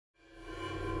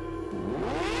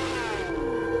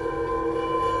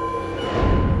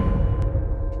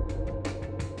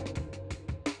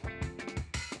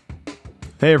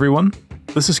Hey everyone,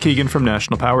 this is Keegan from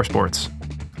National Powersports.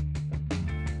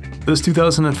 This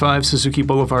 2005 Suzuki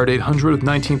Boulevard 800 with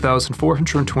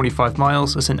 19,425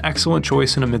 miles is an excellent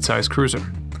choice in a midsize cruiser.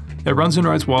 It runs and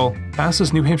rides well,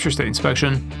 passes New Hampshire State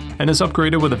inspection, and is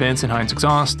upgraded with a Vance & Hines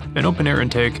exhaust, an open-air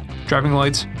intake, driving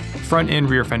lights, front and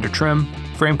rear fender trim,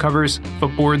 frame covers,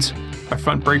 footboards, a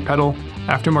front brake pedal,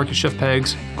 aftermarket shift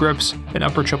pegs, grips, an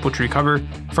upper triple tree cover,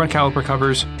 front caliper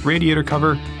covers, radiator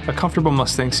cover, a comfortable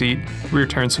Mustang seat, rear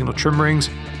turn signal trim rings,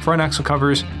 front axle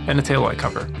covers, and a taillight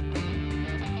cover.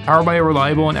 Powered by a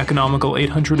reliable and economical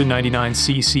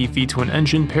 899cc V-twin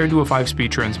engine paired to a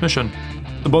 5-speed transmission,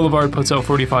 the Boulevard puts out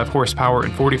 45 horsepower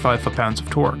and 45 foot-pounds of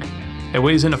torque. It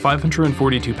weighs in at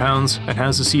 542 pounds and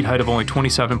has a seat height of only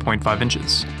 27.5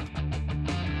 inches.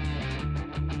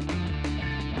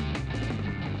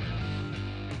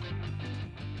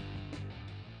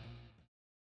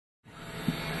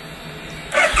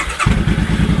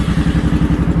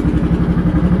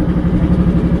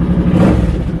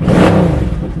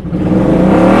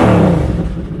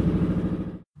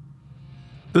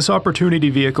 This opportunity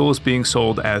vehicle is being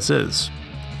sold as is.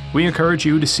 We encourage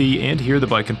you to see and hear the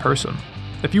bike in person.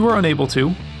 If you are unable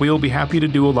to, we will be happy to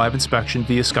do a live inspection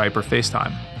via Skype or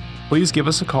FaceTime. Please give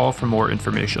us a call for more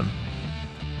information.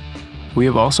 We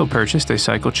have also purchased a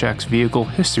CycleCheck's vehicle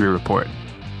history report.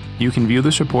 You can view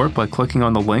this report by clicking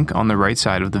on the link on the right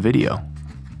side of the video.